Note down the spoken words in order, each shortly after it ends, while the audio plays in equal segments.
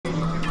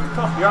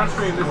You're on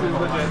stream, this is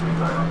legit.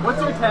 What's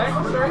your tag?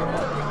 Sorry?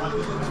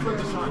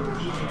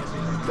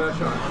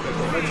 Dashawn.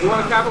 You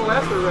want a capital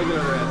S or a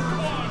regular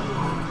S?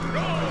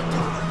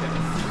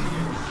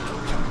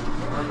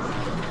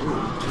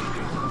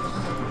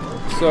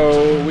 So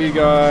we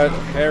got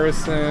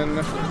Harrison,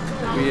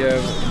 we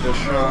have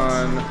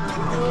Dashawn,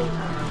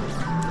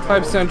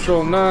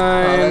 HYPECENTRAL 9.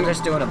 They're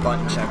just doing a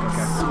button check,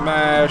 okay.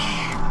 Smash,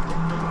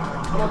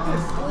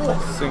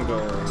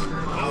 single.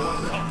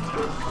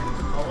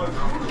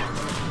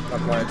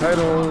 Apply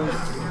titles.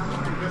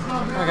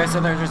 Okay, so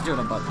they're just doing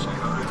a button check.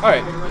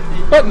 Alright,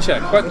 button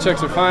check. Button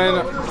checks are fine.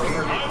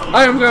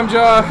 I am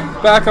Gumjaw,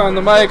 back on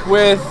the mic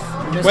with...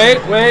 Wait.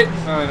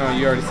 Oh no,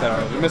 you already said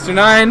it. Mr.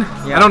 9.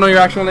 Yeah. I don't know your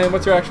actual name.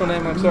 What's your actual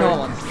name? I'm sorry.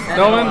 Nolan.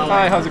 Nolan?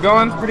 Hi, how's it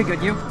going? Pretty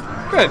good, you?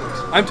 Good.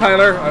 I'm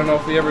Tyler. I don't know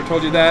if we ever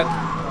told you that.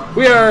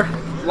 We are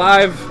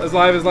live as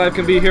live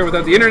can be here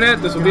without the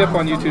internet. This will be up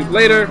on YouTube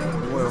later.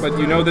 But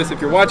you know this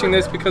if you're watching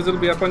this because it'll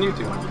be up on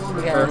YouTube.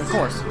 Yeah, of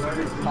course.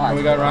 And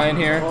we got Ryan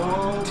here.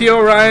 T.O.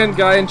 Ryan,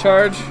 guy in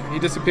charge. He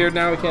disappeared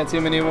now. We can't see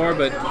him anymore.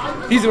 But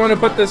he's the one who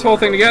put this whole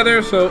thing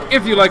together. So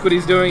if you like what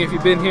he's doing, if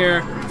you've been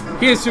here,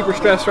 he is super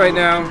stressed right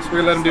now. So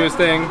we're going to let him do his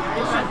thing.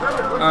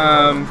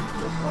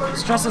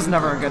 Stress is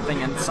never a good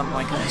thing in something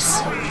like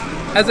this.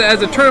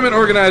 As a tournament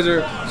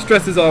organizer,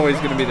 stress is always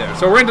going to be there.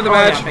 So we're into the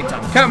match. Yeah, big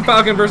time. Captain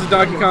Falcon versus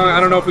Donkey Kong. I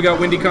don't know if we got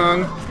Windy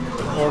Kong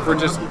or if we're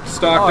just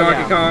stock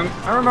Donkey Kong.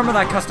 I remember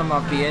that custom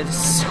upbeat. It's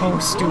so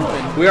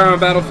stupid. We are on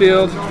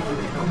Battlefield.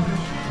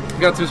 We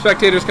got some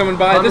spectators coming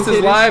by. This is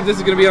live. This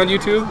is going to be on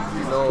YouTube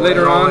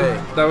later on.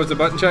 That was a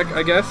button check,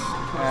 I guess.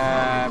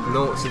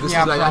 No, so this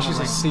is like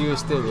actually a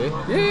serious thing, eh?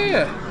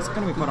 Yeah. It's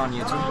going to be put on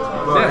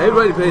YouTube. Bro,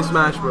 everybody plays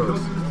Smash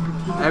Bros.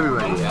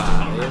 Everybody,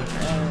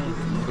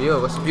 Yo,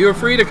 what's you are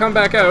free to come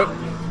back out.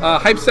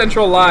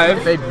 HYPECENTRAL live.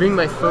 If I bring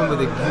my phone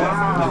with a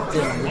device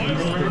you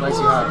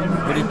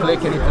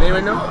have, can you play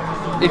right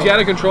now? If you had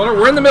a controller,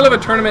 we're in the middle of a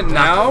tournament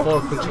now.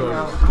 4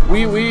 controllers.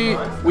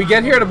 We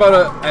get here at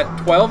about at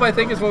 12, I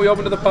think, is when we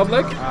open to the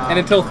public, and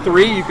until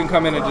 3 you can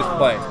come in and just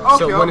play.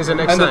 So when is the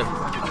next time?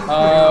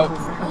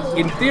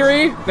 In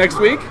theory, next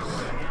week.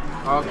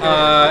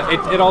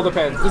 Okay. It all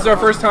depends. This is our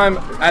first time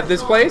at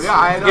this place.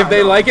 If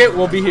they like it,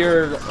 we'll be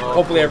here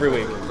hopefully every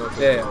week.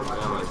 Yeah.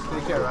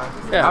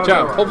 Yeah,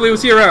 ciao. Hopefully we'll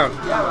see you around.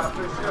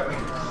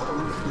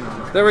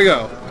 There we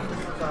go.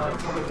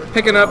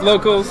 Picking up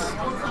locals.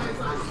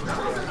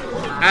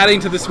 Adding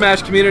to the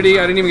Smash community.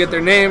 I didn't even get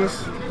their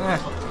names.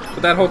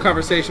 But that whole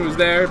conversation was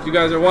there. If you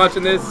guys are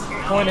watching this,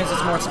 point is,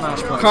 it's more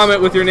Smash Bros.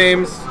 Comment with your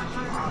names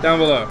down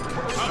below. Of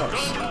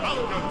course.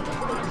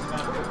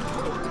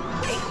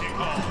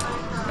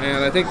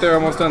 And I think they're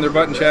almost done their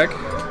button check.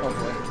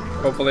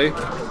 Hopefully.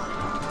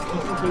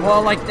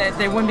 Well, like,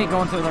 they wouldn't be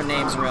going through their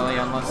names, really,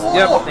 unless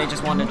they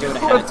just wanted to do it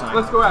ahead of time.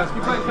 Let's go ask.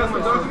 You playing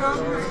custom Donkey Kong?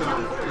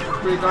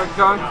 Straight Donkey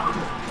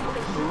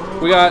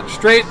Kong? We got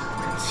straight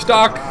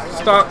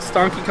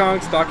Donkey Kong,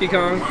 Stocky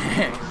Kong.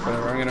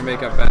 Whatever, I'm going to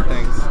make up bad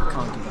things.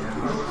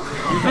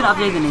 You've been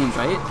updating the names,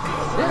 right?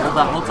 Yeah.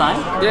 The whole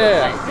time?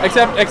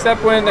 Yeah.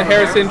 Except when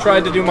Harrison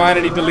tried to do mine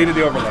and he deleted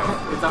the overlay.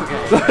 It's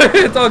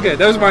okay. It's all good.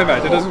 That was my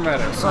match. It doesn't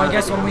matter. So I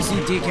guess when we see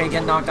DK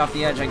get knocked off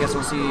the edge, I guess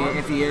we'll see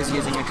if he is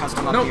using a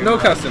custom up here. No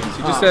customs.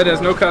 He just said it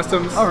has no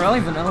customs. Oh, really?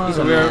 Vanilla?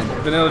 So we're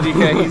Vanilla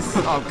DK. He's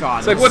oh, God.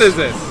 It's like, what is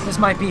this? This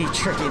might be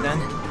tricky then.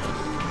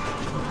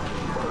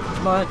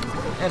 But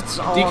it's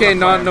all DK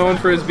not known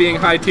for his being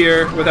high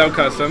tier without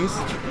customs.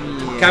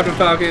 Yeah. Captain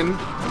Falcon,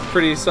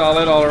 pretty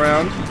solid all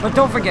around. But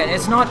don't forget,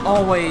 it's not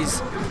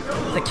always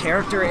the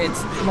character,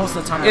 it's most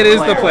of the time it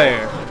is the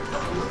player.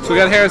 So we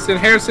got Harrison.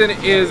 Harrison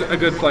is a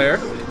good player.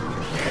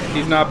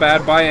 He's not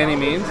bad by any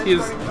means. He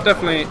is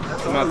definitely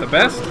not the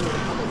best,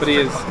 but he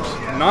is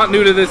not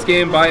new to this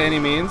game by any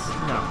means.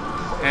 No.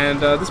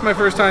 And this is my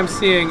first time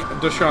seeing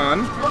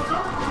Dashawn.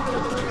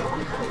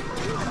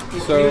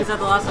 So he was at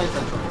the last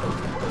HYPECENTRAL.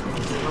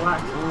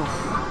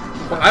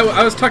 well,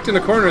 I was tucked in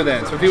the corner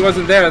then, so if he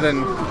wasn't there,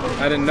 then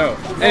I didn't know.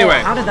 Anyway,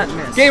 how did that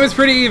miss? Game is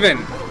pretty even.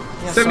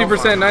 Yeah,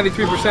 70%,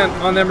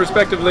 93% on them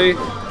respectively.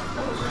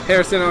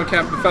 Harrison on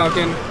Captain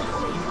Falcon.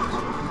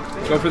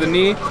 Go for the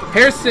knee.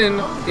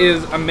 Harrison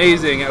is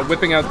amazing at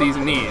whipping out these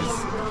knees.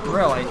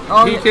 Really?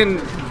 Oh, he can.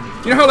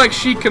 You know how like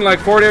Sheik can like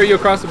forward air you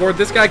across the board?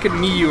 This guy could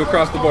knee you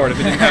across the board if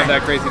it didn't have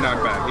that crazy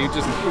knockback. He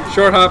just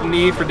short hop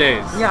knee for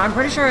days. Yeah, I'm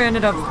pretty sure I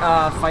ended up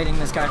fighting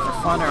this guy for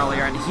fun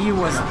earlier, and he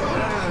was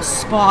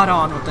spot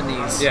on with the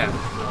knees. Yeah.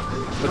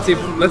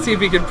 Let's see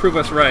if he can prove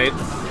us right.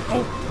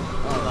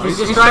 He's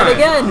trying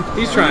again.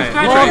 He's trying.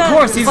 Well, of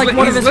course, he's like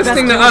one of his best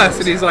listening to kill us, moves.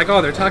 and he's like,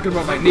 "Oh, they're talking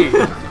about my knee."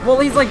 Well,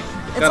 he's like,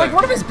 it's like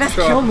one of his best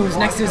kill moves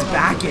next to his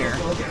back air.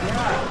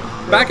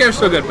 Back air's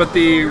still good, but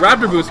the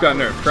Raptor boost got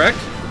nerfed, correct?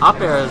 Up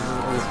air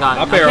has got.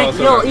 Up air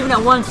also. Yo, even at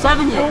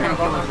 170,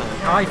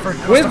 I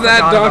forgot. With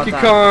that Donkey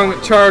Kong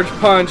charge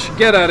punch,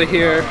 get out of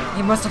here.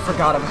 He must have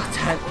forgot about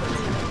that.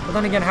 But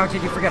then again, how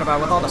could you forget about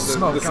it with all the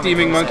smoke? The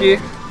steaming monkey.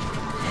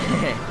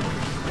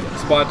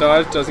 Spot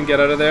dodge, doesn't get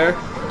out of there.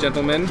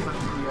 Gentleman.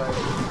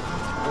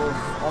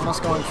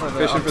 Almost going for the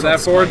fishing for that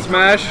forward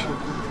smash.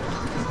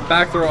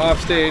 Back throw off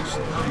stage.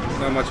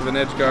 Not much of an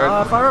edge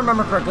guard. If I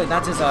remember correctly,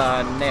 that's his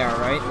nair,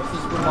 right?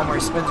 The one where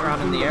he spins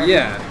around in the air.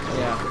 Yeah.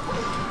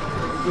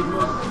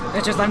 Yeah.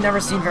 It's just I've never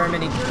seen very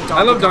many.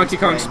 I love Donkey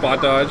Kong's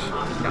spot dodge.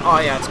 Oh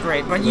yeah, it's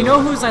great. But you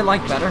know whose I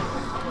like better?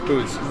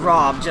 Whose?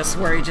 Rob, just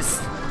where he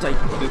just like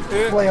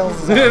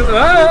flails.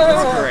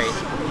 It's great.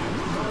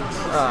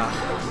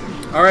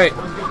 All right,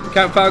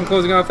 Captain Falcon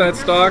closing off that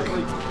stock.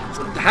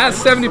 Has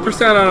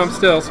 70% on him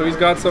still, so he's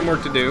got some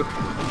work to do.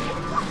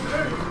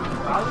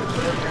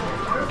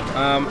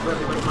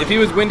 If he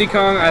was Windy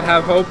Kong, I'd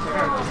have hope.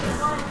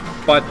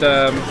 But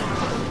well,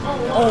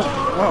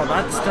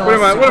 that's still. what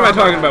am I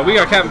talking about? We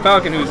got Captain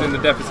Falcon who's in the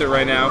deficit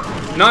right now.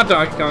 Not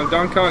Donkey Kong.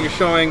 Donkey Kong is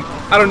showing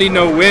I don't need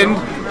no wind.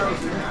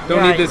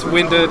 Don't need this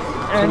wind to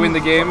win the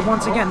game.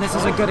 Once again, this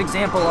is a good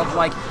example of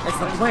like it's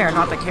the player,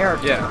 not the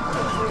character.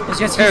 Yeah. It's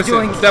just Harrison,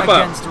 he's doing step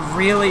up. against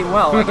really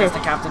well against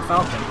the Captain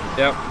Falcon.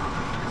 Yep.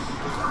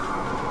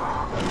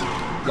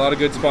 A lot of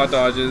good spot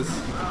dodges.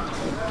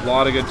 A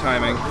lot of good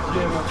timing.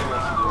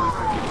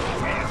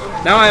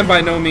 Now I am by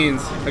no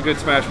means a good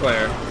Smash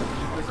player,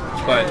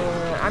 but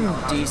I'm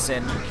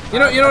decent. you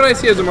know what I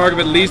see as a mark of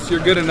at least you're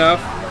good enough.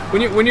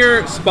 When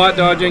you're spot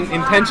dodging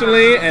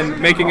intentionally and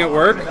making it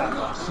work,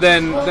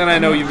 then I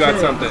know you've got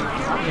something.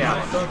 Yeah.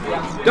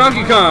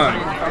 Donkey Kong,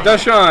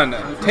 Dashawn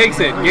takes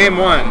it, game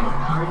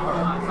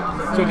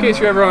 1. So in case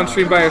you're ever on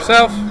stream by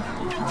yourself,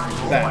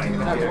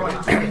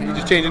 you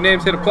just change your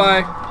names, hit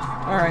apply.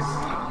 All right.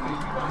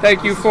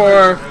 Thank you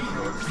for,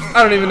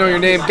 I don't even know your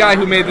name, guy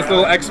who made this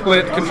little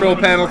XSplit control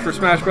panel for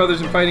Smash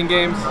Brothers and fighting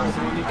games.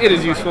 It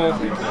is useful.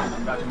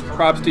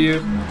 Props to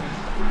you.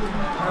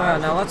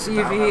 Now let's see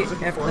if the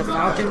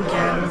Falcon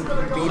can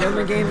beat him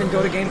the game and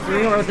go to game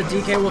 3, or if the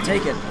DK will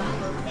take it.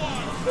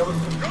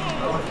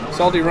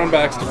 Salty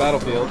runbacks to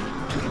Battlefield.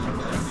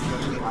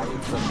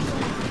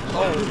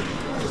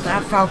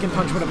 That Falcon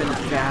punch would have been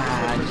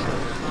bad.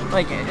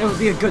 Like, it would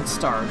be a good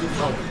start.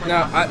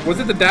 Now, was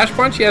it the dash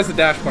punch? He has the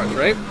dash punch,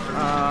 right?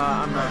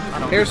 I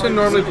don't Harrison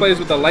normally plays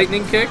with the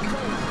lightning kick.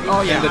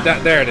 Oh, yeah. And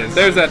there it is.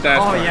 There's that dash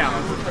punch. Oh, yeah.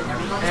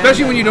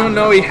 Especially when you don't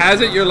know he has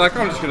it, you're like,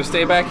 I'm just going to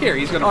stay back here.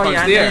 He's going to punch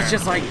the air. It's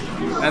just like...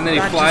 And then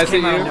he flies at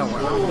you.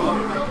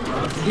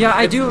 Yeah,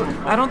 I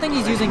don't think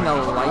he's using the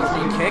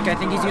lightning kick. I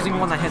think he's using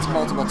one that hits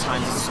multiple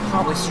times. It's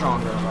probably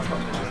stronger.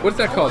 What's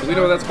that called? Do we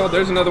know what that's called?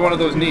 There's another one of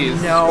those knees.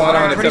 No, Spot on,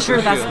 I'm pretty except sure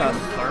for that's shield. the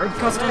third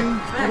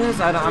custom it is.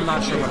 I'm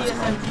not sure what it's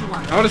called.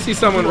 I want to see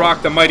someone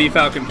rock the mighty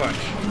Falcon punch.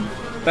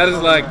 That is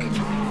like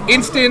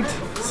instant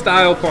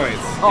style points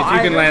if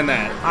you can land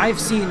that. I've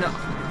seen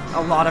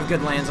a lot of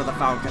good lands of the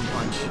Falcon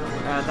punch.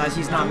 That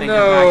he's not making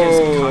No. back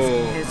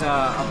his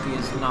up B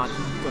is not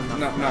good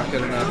enough. Not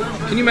good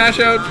enough. Can you mash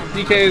out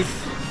DK's?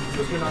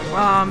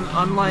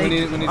 Unlike when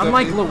he's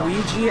unlike up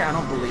Luigi, I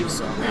don't believe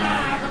so.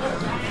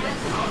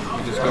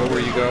 You just go where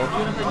you go.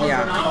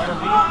 Yeah.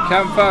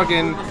 Captain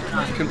Falcon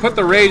can put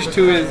the rage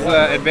to his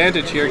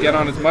advantage here, get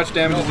on as much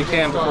damage as he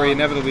can before he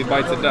inevitably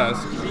bites the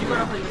dust.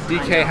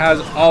 DK has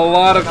a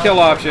lot of kill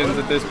options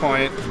at this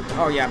point.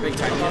 Oh yeah, big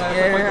time.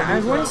 Yeah, I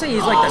wouldn't say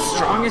he's like the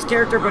strongest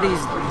character, but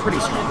he's pretty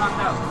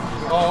strong.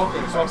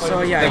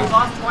 So yeah.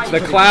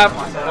 The clap,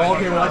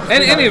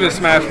 and any of his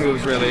smash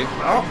moves really.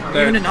 Oh,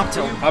 even an up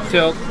tilt. Up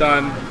tilt,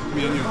 done.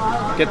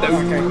 Get the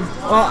Okay.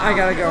 Well, I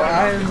gotta go.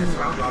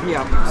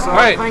 Yeah. So all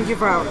right. Thank you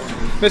for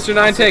Mr.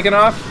 9 taking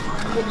off.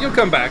 You'll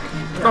come back.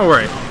 Don't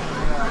worry.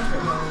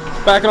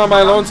 Back on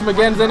my lonesome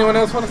again. Does anyone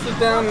else want to sit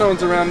down? No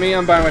one's around me.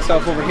 I'm by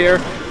myself over here.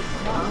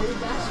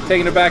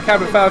 Taking it back.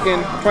 Captain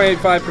Falcon,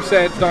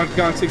 25%. Donkey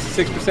Kong,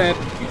 66%.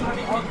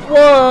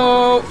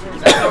 Whoa!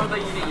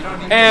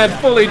 And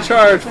fully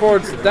charged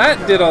forwards.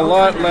 That did a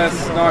lot less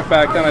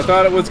knockback than I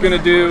thought it was going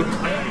to do.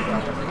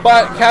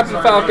 But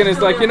Captain Falcon is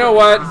like, you know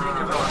what?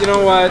 You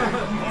know what?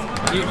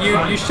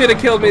 You should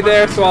have killed me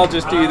there, so I'll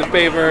just do you the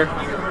favor,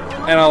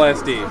 and I'll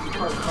SD.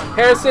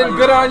 Harrison,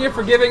 good on you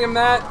for giving him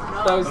that.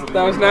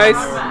 That was nice.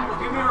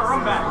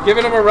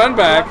 Giving him a run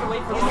back.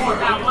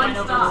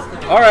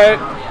 All right.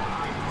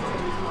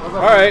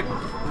 All right.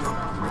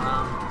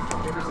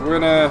 We're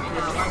gonna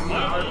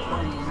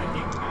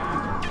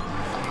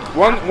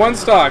one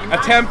stock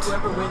attempt.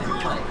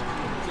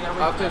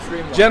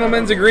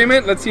 Gentleman's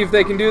agreement. Let's see if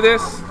they can do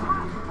this.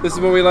 This is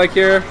what we like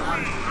here.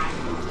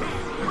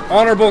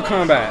 Honorable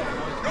combat.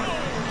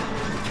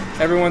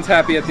 Everyone's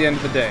happy at the end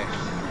of the day.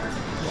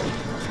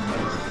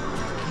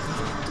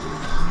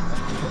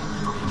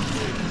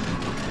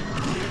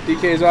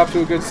 DK is off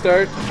to a good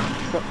start.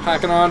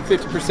 Packing on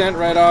 50%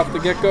 right off the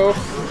get-go.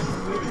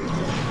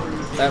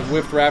 That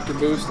whiffed Raptor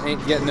boost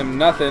ain't getting him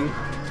nothing.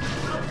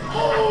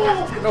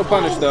 No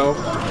punish though.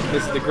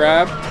 This is the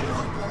grab.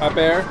 Up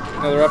air.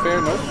 Another up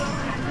air. Nope.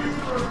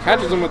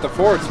 Catches him with the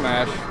forward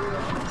smash.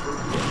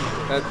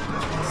 That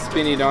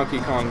spinny Donkey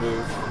Kong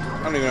move.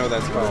 I don't even know what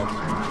that's called.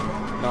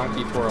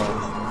 Donkey twirl.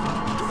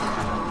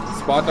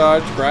 Spot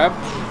dodge. Grab.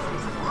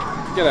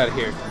 Get out of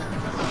here.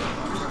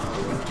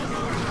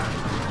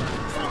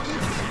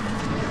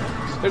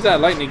 There's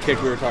that lightning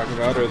kick we were talking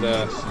about, or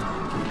the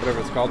whatever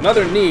it's called.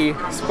 Another knee,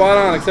 spot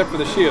on except for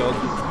the shield.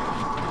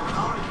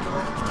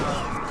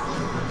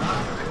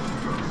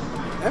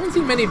 haven't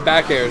seen many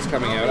back airs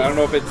coming out. I don't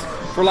know if it's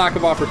for lack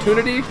of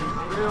opportunity.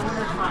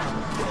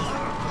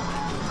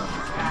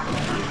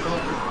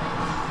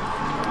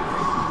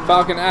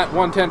 Falcon at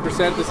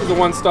 110%. This is a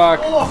one-stock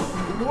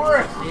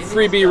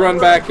 3B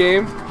run-back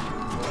game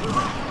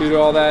due to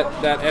all that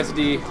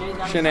SD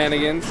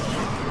shenanigans.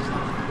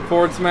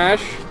 Forward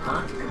smash.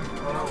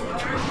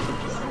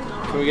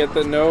 Can we get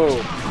the no?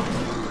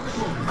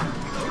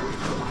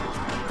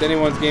 It's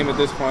anyone's game at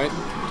this point.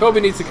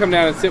 Toby needs to come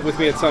down and sit with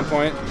me at some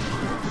point.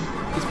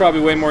 He's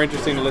probably way more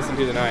interesting to listen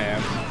to than I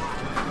am.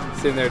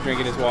 Sitting there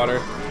drinking his water.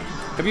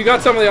 Have you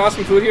got some of the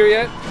awesome food here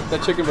yet?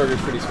 That chicken burger's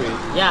pretty sweet.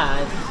 Yeah.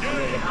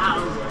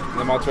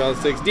 The mozzarella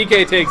sticks.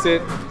 DK takes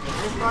it.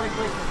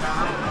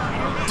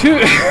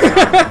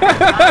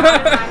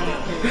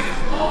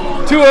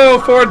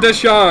 2-0 for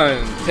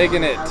Dashawn.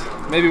 Taking it.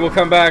 Maybe we'll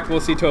come back.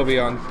 We'll see Toby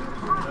on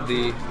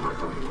the...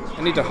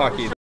 I need to hockey.